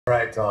All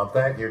right, Tom,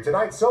 thank you.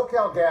 Tonight,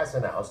 SoCal Gas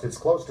announced it's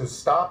close to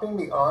stopping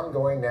the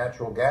ongoing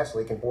natural gas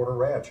leak in Porter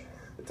Ranch.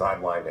 The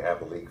timeline to have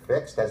the leak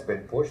fixed has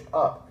been pushed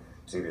up.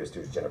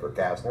 CBS2's Jennifer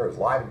Kastner is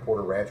live in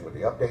Porter Ranch with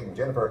the update. And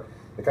Jennifer,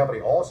 the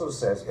company also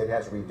says it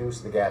has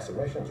reduced the gas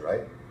emissions,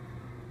 right?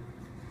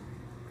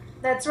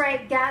 That's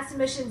right, gas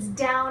emissions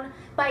down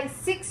by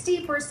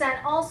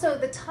 60%. Also,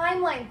 the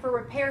timeline for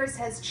repairs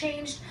has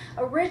changed.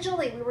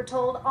 Originally, we were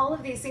told all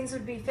of these things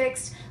would be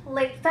fixed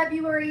late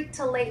February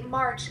to late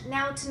March.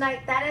 Now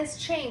tonight, that has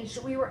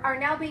changed. We are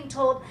now being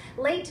told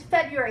late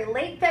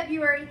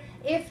February,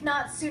 if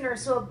not sooner.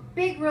 So a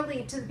big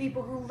relief to the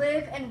people who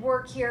live and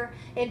work here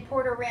in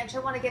Porter Ranch. I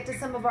want to get to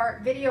some of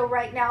our video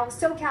right now.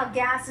 SoCal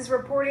Gas is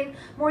reporting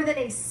more than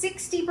a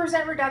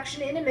 60%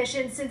 reduction in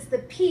emissions since the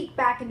peak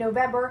back in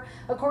November,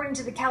 according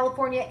to the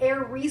California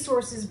Air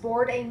Resources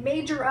Board. A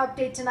major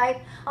update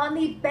tonight on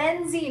the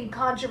benzene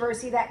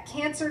controversy, that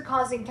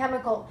cancer-causing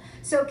chemical.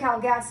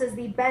 SoCal Gas says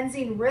the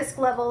benzene risk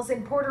levels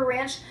in Porter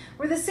Ranch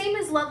were the same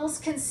as levels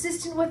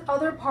consistent with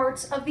other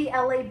parts of the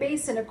LA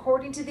basin,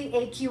 according to the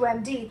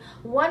AQMD.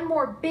 One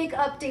more big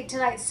update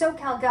tonight.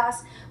 SoCal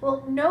Gas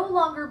will no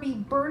longer be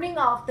burning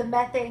off the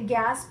methane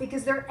gas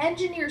because their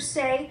engineers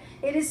say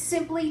it is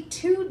simply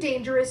too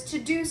dangerous to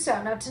do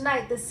so. Now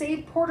tonight, the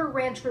Save Porter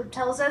Ranch group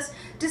tells us,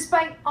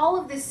 despite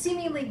all of this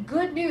seemingly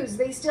good news,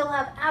 they still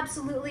have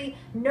absolutely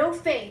no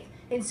faith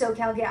in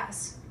SoCal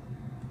Gas.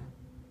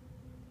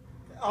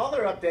 All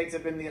their updates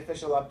have been the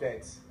official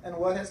updates. And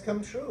what has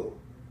come true?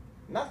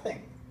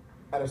 Nothing.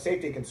 Out of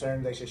safety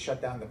concerns, they should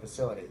shut down the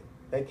facility.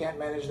 They can't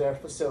manage their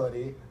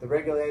facility, the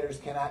regulators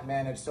cannot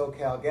manage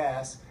SoCal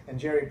Gas, and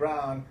Jerry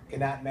Brown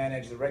cannot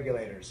manage the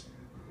regulators.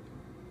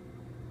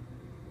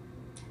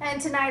 And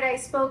tonight I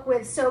spoke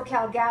with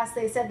SoCal Gas.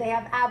 They said they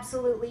have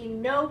absolutely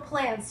no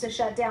plans to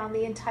shut down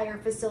the entire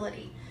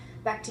facility.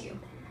 Back to you.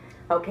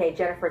 Okay,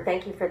 Jennifer,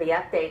 thank you for the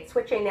update.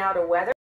 Switching now to weather.